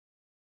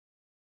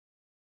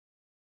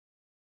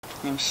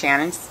named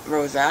Shannon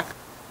Rozak.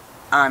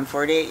 I'm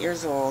 48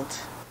 years old.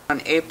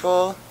 On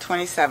April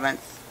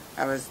 27th,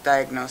 I was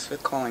diagnosed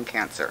with colon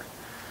cancer.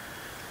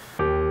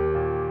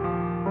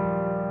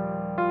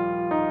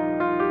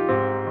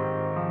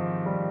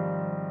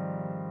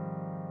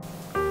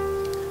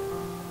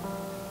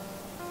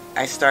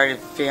 I started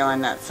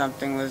feeling that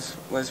something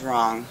was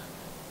wrong,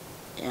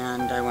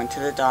 and I went to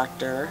the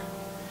doctor.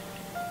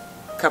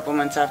 A couple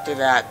months after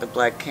that, the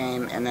blood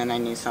came, and then I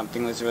knew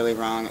something was really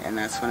wrong, and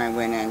that's when I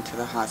went into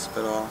the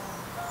hospital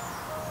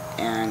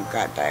and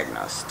got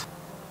diagnosed.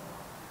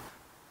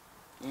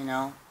 You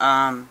know,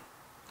 I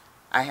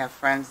have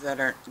friends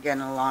that are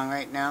getting along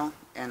right now,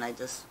 and I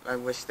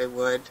wish they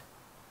would.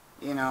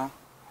 You know,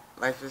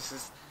 life is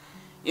just,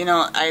 you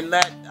know, I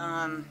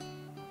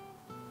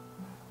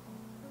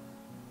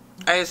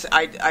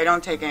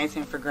don't take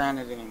anything for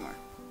granted anymore.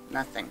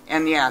 Nothing.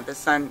 And yeah, the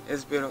sun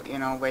is beautiful. You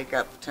know, wake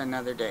up to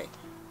another day.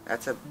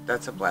 That's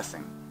a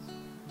blessing.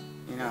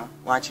 You know,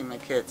 watching my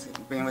kids,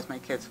 being with my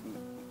kids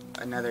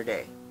another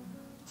day.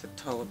 It's a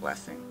total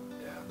blessing.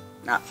 Yeah.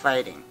 Not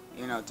fighting.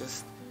 You know,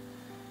 just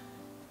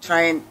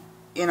trying.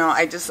 You know,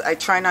 I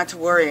try not to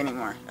worry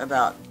anymore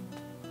about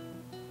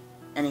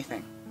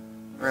anything.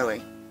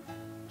 Really.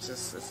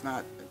 It's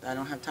not. I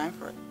don't have time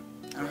for it.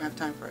 I don't have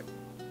time for it.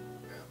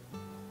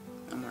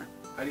 No more.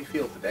 How do you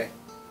feel today?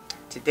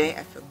 Today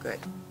I feel good.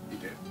 You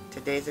do?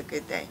 Today's a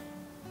good day.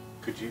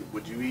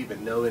 Would you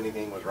even know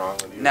anything was wrong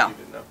with you? No. If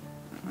you didn't know?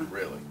 Mm-mm.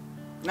 Really?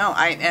 No,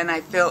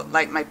 I feel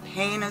like my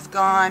pain is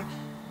gone.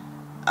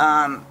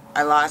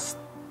 I lost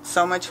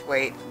so much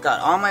weight,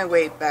 got all my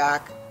weight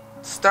back,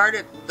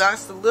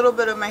 lost a little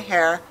bit of my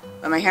hair,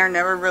 but my hair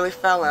never really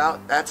fell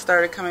out. That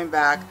started coming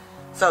back.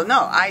 So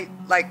no,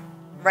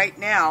 right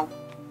now,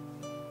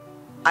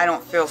 I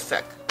don't feel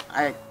sick.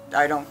 I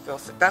don't feel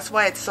sick. That's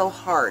why it's so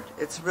hard.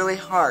 It's really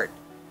hard.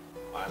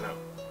 I know.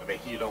 I mean,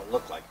 you don't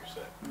look like you're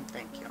sick.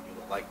 Thank you. You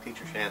look like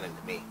Teacher Shannon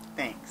to me.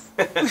 Thanks.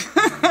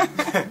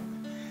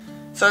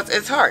 So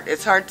it's hard.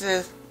 It's hard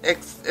to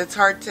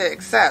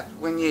accept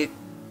when you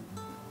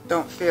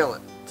don't feel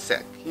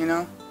sick. You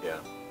know. Yeah.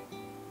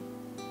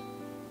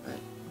 But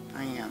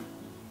I am.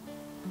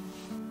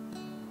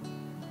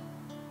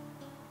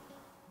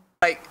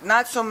 Like,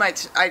 not so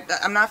much.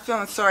 I'm not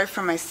feeling sorry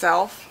for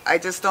myself. I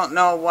just don't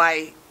know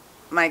why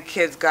my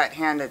kids got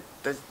handed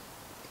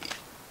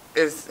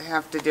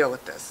have to deal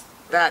with this.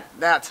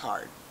 That's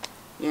hard.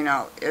 You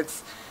know,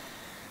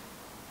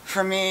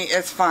 for me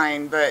it's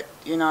fine, but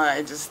you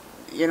know,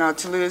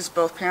 to lose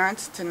both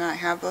parents, to not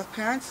have both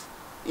parents,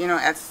 you know,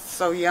 at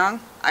so young,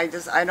 I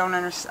don't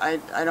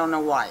understand. I don't know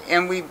why.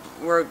 And we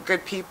were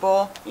good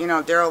people. You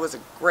know, Daryl was a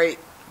great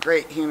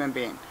human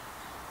being.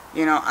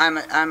 You know,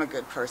 I'm a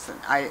good person.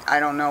 I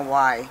don't know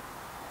why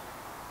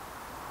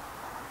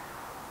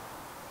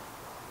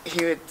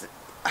he would.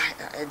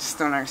 I just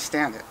don't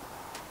understand it.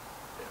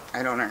 Yeah.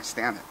 I don't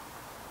understand it.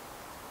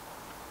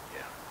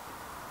 Yeah.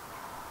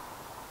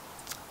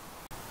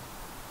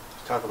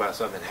 Let's talk about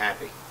something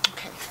happy.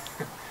 Okay.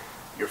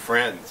 Your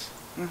friends.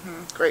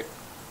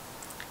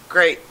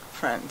 Great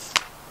friends.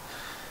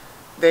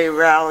 They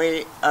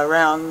rally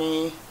around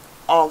me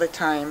all the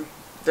time.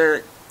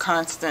 They're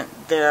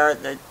constant there.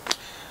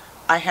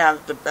 I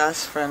have the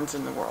best friends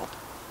in the world.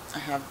 I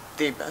have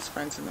the best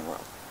friends in the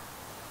world.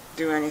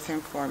 Do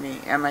anything for me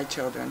and my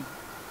children.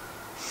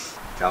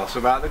 Tell us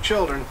about the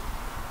children.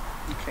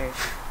 Okay,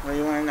 what do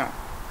you want to know?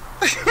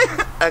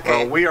 Okay.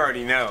 Well, we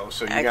already know,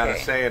 so you got to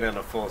say it in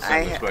a full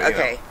sentence.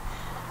 Okay.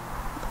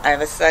 I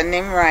have a son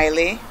named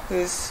Riley,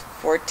 who's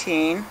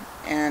 14,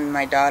 and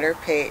my daughter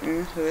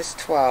Peyton, who is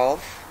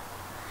 12.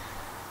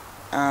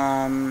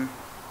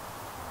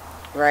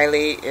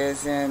 Riley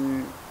is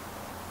in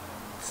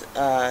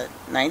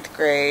 9th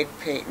grade,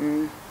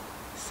 Peyton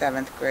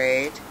 7th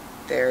grade.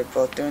 They're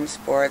both doing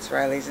sports.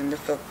 Riley's into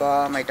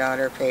football. My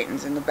daughter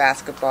Peyton's into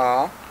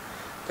basketball.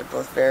 They're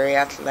both very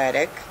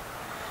athletic.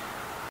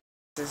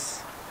 This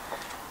is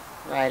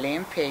Riley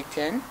and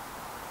Peyton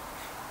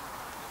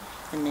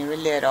when they were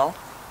little.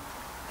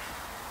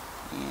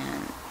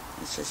 And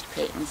this is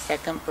Peyton's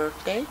 2nd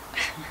birthday.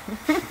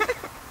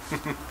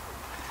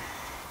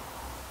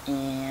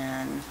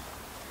 And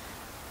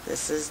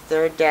this is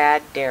their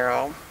dad,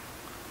 Daryl,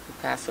 who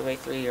passed away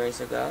 3 years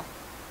ago.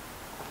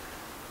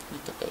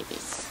 Meet the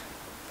babies.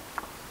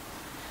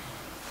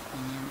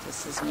 And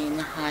this is me in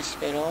the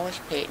hospital with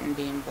Peyton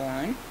being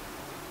born.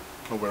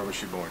 Well, where was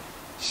she born?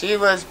 She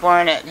was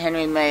born at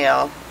Henry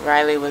Mayo.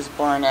 Riley was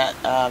born at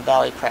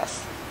Valley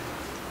Press.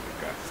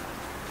 Okay.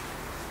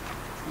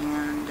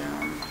 And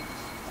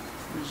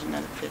there's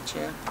another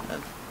picture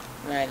of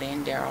Riley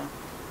and Daryl.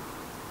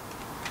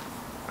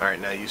 All right,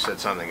 now you said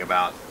something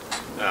about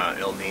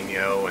El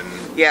Nino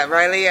and... Yeah,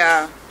 Riley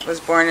was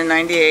born in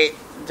 '98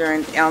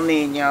 during El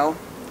Nino.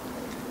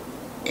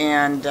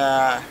 And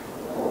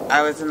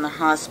I was in the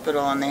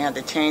hospital and they had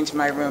to change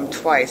my room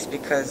twice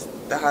because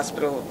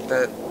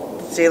the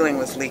ceiling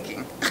was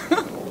leaking.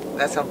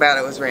 That's how bad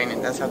it was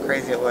raining. That's how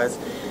crazy it was.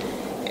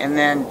 And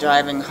then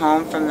driving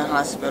home from the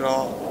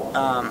hospital,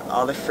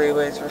 all the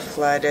freeways were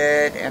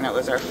flooded, and it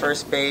was our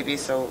first baby,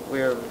 so we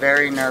were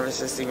very nervous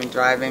just even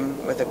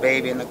driving with a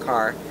baby in the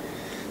car.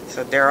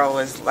 So Daryl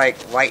was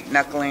like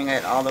white-knuckling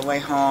it all the way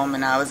home,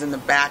 and I was in the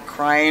back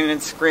crying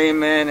and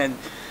screaming and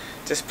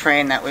just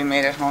praying that we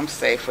made it home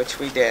safe, which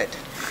we did.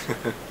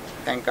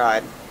 Thank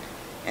God.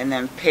 And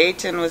then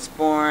Peyton was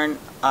born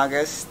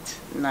August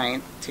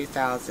 9th,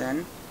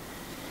 2000.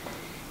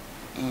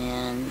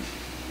 And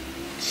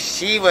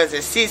she was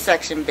a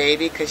C-section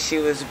baby because she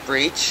was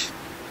breech,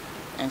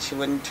 and she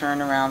wouldn't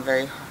turn around,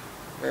 very,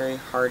 very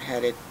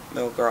hard-headed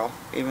little girl,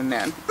 even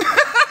then.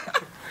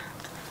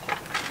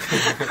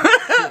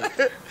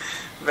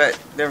 But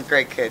they're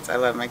great kids. I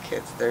love my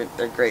kids. They're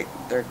great.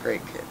 They're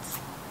great kids.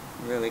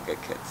 Really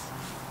good kids.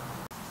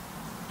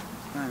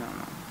 I don't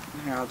know.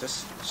 Here, I'll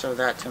just show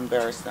that to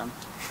embarrass them.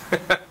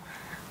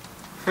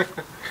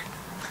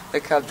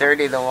 Look how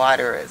dirty the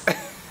water is.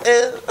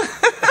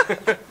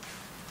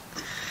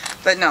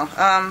 But no,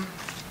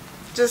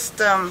 just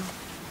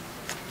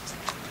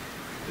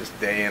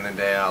day in and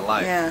day out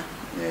life. Yeah,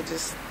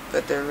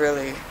 but they're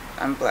really,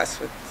 I'm blessed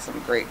with some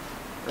great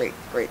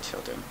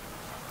children.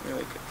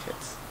 Really good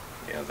kids.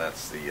 Yeah,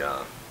 that's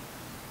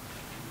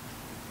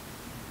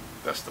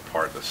the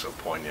part that's so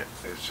poignant.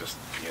 It's just,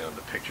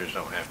 the pictures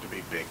don't have to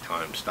be big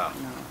time stuff.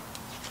 No.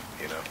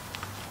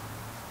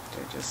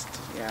 They're just,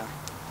 yeah.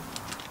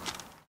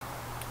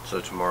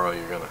 So tomorrow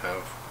you're gonna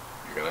have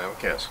a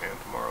CAT scan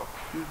tomorrow.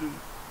 Mhm.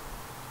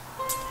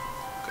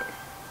 Okay.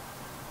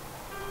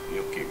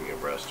 You'll keep me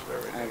abreast of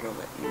everything. I will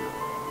let you know.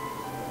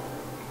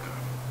 Okay.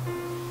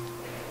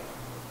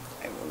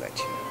 I will let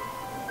you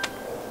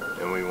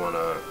know. And we want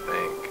to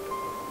thank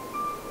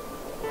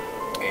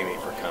Amy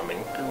for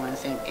coming. I want to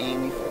thank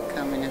Amy for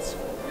coming and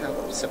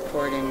help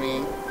supporting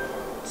me.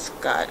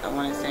 Scott, I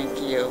want to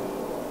thank you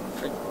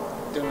for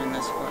doing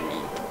this for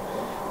me.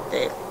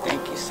 Dave,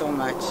 thank you so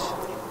much.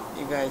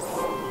 You guys,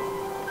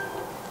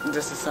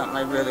 this is something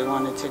I really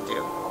wanted to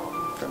do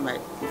for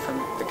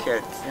the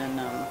kids, and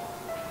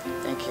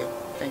thank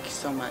you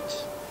so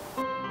much.